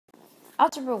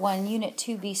Algebra 1, Unit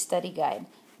 2B Study Guide,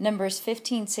 numbers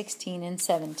 15, 16, and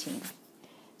 17.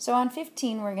 So on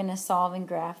 15, we're going to solve and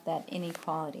graph that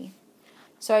inequality.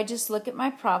 So I just look at my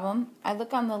problem, I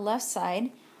look on the left side,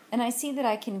 and I see that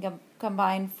I can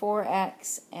combine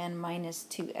 4x and minus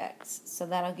 2x. So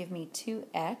that'll give me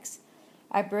 2x.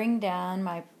 I bring down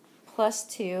my plus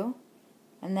 2,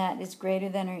 and that is greater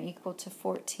than or equal to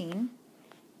 14.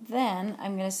 Then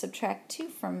I'm going to subtract 2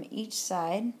 from each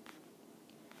side.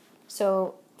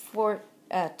 So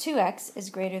 2x is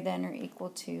greater than or equal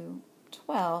to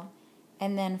 12.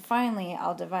 And then finally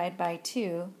I'll divide by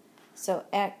 2. So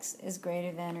x is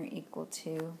greater than or equal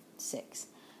to 6.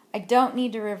 I don't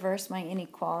need to reverse my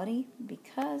inequality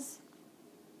because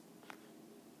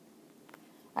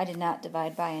I did not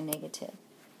divide by a negative.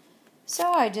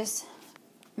 So I just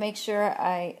make sure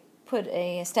I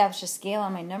establish a scale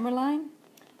on my number line.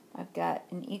 I've got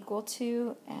an equal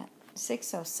to at 6,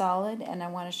 so solid, and I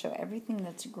want to show everything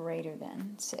that's greater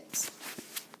than 6.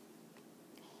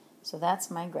 So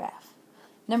that's my graph.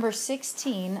 Number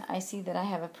 16, I see that I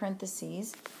have a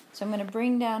parentheses, so I'm going to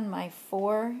bring down my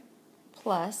 4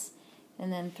 plus,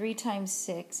 and then 3 times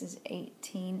 6 is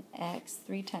 18x,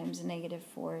 3 times negative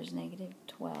 4 is negative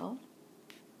 12.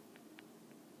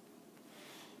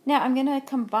 Now I'm going to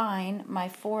combine my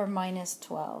 4 minus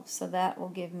 12, so that will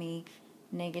give me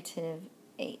negative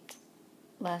 8.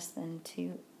 Less than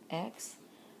 2x.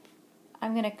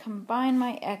 I'm going to combine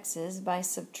my x's by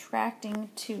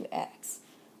subtracting 2x.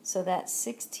 So that's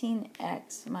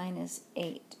 16x minus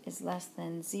 8 is less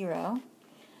than 0.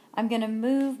 I'm going to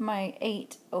move my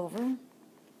 8 over.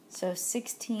 So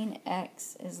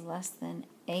 16x is less than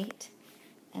 8.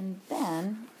 And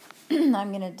then I'm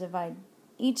going to divide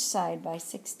each side by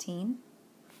 16.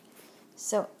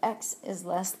 So x is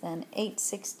less than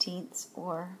 8/16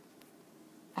 or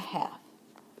a half.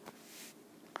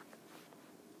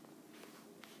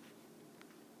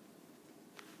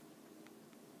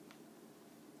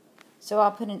 So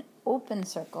I'll put an open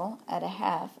circle at a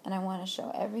half, and I want to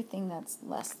show everything that's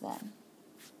less than.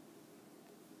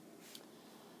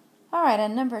 Alright,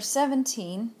 on number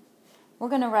 17, we're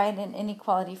going to write an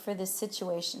inequality for this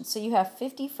situation. So you have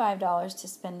 $55 to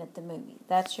spend at the movie.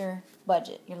 That's your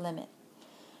budget, your limit.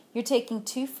 You're taking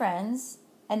 2 friends,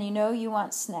 and you know you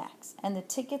want snacks, and the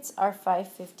tickets are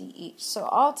 $5.50 each. So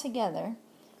altogether,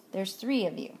 there's 3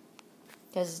 of you,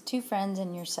 because it's 2 friends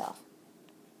and yourself.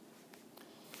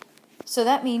 So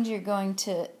that means you're going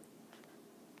to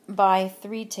buy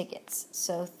 3 tickets.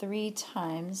 So 3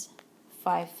 times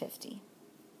 $5.50.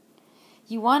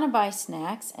 You want to buy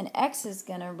snacks, and X is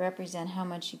going to represent how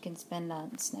much you can spend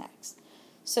on snacks.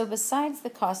 So besides the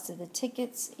cost of the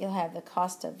tickets, you'll have the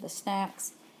cost of the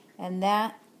snacks, and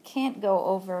that can't go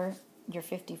over your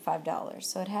 $55.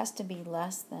 So it has to be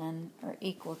less than or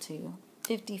equal to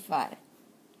 55.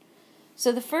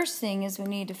 So the first thing is we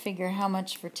need to figure how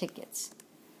much for tickets.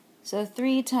 So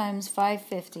 3 times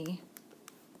 $5.50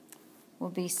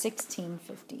 will be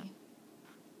 $16.50.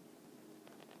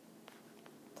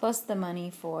 Plus the money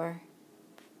for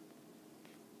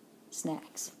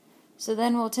snacks. So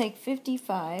then we'll take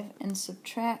 55 and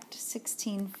subtract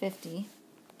 $16.50,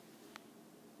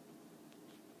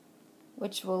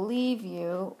 which will leave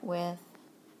you with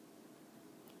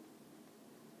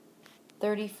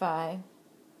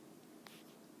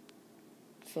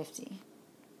 $35.50.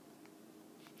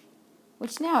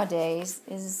 Which nowadays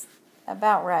is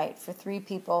about right for 3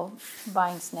 people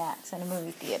buying snacks in a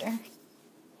movie theater.